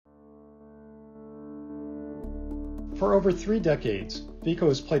For over 3 decades, Veeco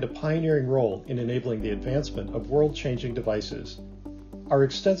has played a pioneering role in enabling the advancement of world-changing devices. Our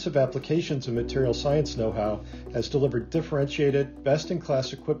extensive applications and material science know-how has delivered differentiated,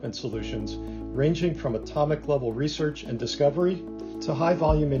 best-in-class equipment solutions ranging from atomic-level research and discovery to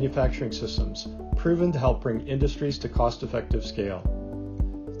high-volume manufacturing systems, proven to help bring industries to cost-effective scale.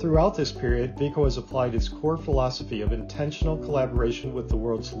 Throughout this period, Veeco has applied its core philosophy of intentional collaboration with the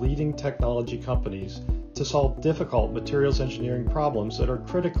world's leading technology companies to solve difficult materials engineering problems that are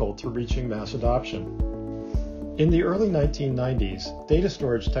critical to reaching mass adoption. In the early 1990s, data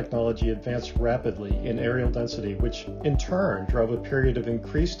storage technology advanced rapidly in areal density, which in turn drove a period of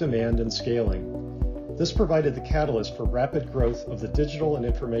increased demand and scaling. This provided the catalyst for rapid growth of the digital and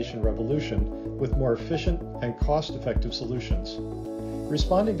information revolution with more efficient and cost-effective solutions.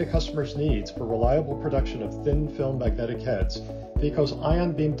 Responding to customers' needs for reliable production of thin film magnetic heads, Veeco's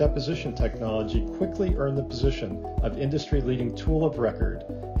ion beam deposition technology quickly earned the position of industry-leading tool of record,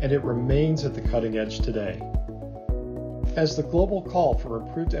 and it remains at the cutting edge today. As the global call for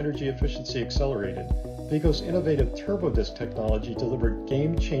improved energy efficiency accelerated, Veeco's innovative turbodisc technology delivered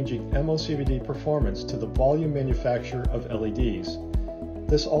game-changing MOCVD performance to the volume manufacture of LEDs.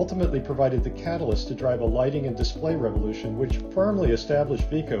 This ultimately provided the catalyst to drive a lighting and display revolution which firmly established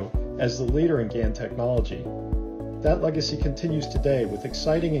Veeco as the leader in GaN technology. That legacy continues today with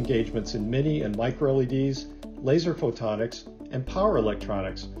exciting engagements in mini and micro LEDs, laser photonics, and power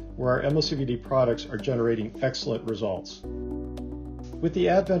electronics, where our MOCVD products are generating excellent results. With the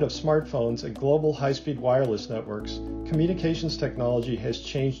advent of smartphones and global high-speed wireless networks, communications technology has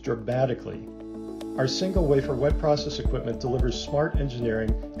changed dramatically. Our single wafer wet process equipment delivers smart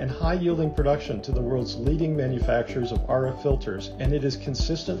engineering and high-yielding production to the world's leading manufacturers of RF filters, and it is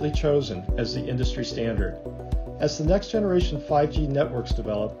consistently chosen as the industry standard. As the next generation 5G networks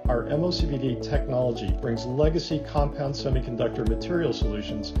develop, our MOCVD technology brings legacy compound semiconductor material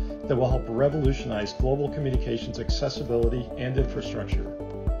solutions that will help revolutionize global communications accessibility and infrastructure.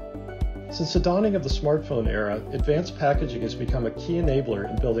 Since the dawning of the smartphone era, advanced packaging has become a key enabler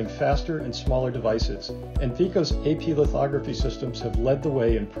in building faster and smaller devices, and Veeco's AP lithography systems have led the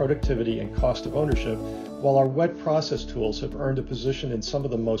way in productivity and cost of ownership, while our wet process tools have earned a position in some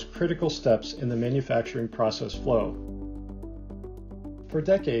of the most critical steps in the manufacturing process flow. For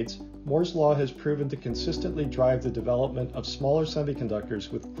decades, Moore's Law has proven to consistently drive the development of smaller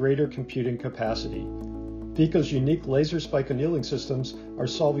semiconductors with greater computing capacity. Veeco's unique laser spike annealing systems are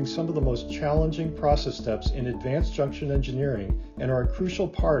solving some of the most challenging process steps in advanced junction engineering and are a crucial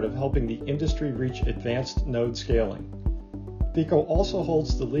part of helping the industry reach advanced node scaling. Veeco also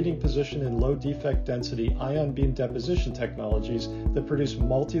holds the leading position in low defect density ion beam deposition technologies that produce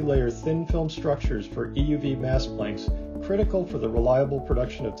multi-layer thin film structures for EUV mask blanks, critical for the reliable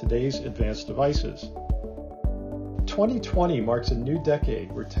production of today's advanced devices. 2020 marks a new decade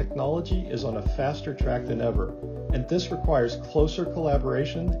where technology is on a faster track than ever, and this requires closer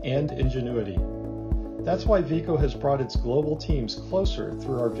collaboration and ingenuity. That's why Veeco has brought its global teams closer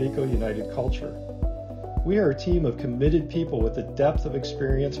through our Veeco United culture. We are a team of committed people with the depth of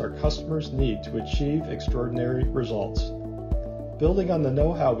experience our customers need to achieve extraordinary results. Building on the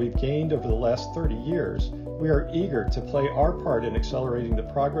know-how we've gained over the last 30 years, we are eager to play our part in accelerating the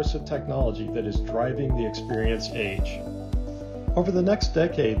progress of technology that is driving the experience age. Over the next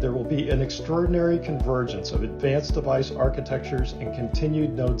decade, there will be an extraordinary convergence of advanced device architectures and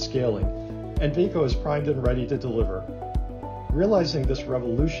continued node scaling, and Veeco is primed and ready to deliver. Realizing this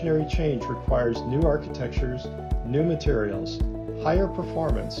revolutionary change requires new architectures, new materials, higher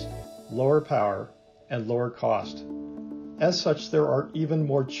performance, lower power, and lower cost. As such, there are even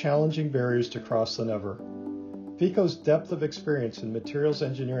more challenging barriers to cross than ever. Veeco's depth of experience in materials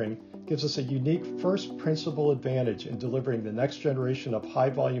engineering gives us a unique first principle advantage in delivering the next generation of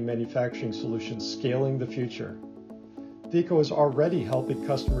high-volume manufacturing solutions scaling the future. Veeco is already helping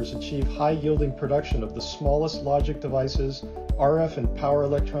customers achieve high-yielding production of the smallest logic devices, RF and power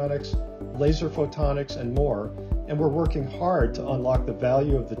electronics, laser photonics, and more, and we're working hard to unlock the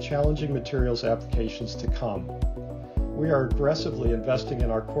value of the challenging materials applications to come. We are aggressively investing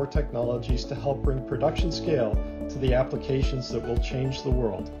in our core technologies to help bring production scale to the applications that will change the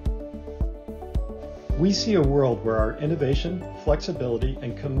world. We see a world where our innovation, flexibility,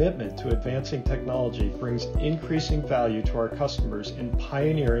 and commitment to advancing technology brings increasing value to our customers in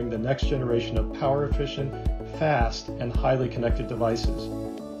pioneering the next generation of power-efficient, fast, and highly connected devices.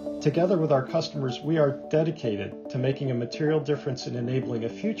 Together with our customers, we are dedicated to making a material difference in enabling a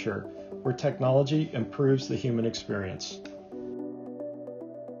future where technology improves the human experience.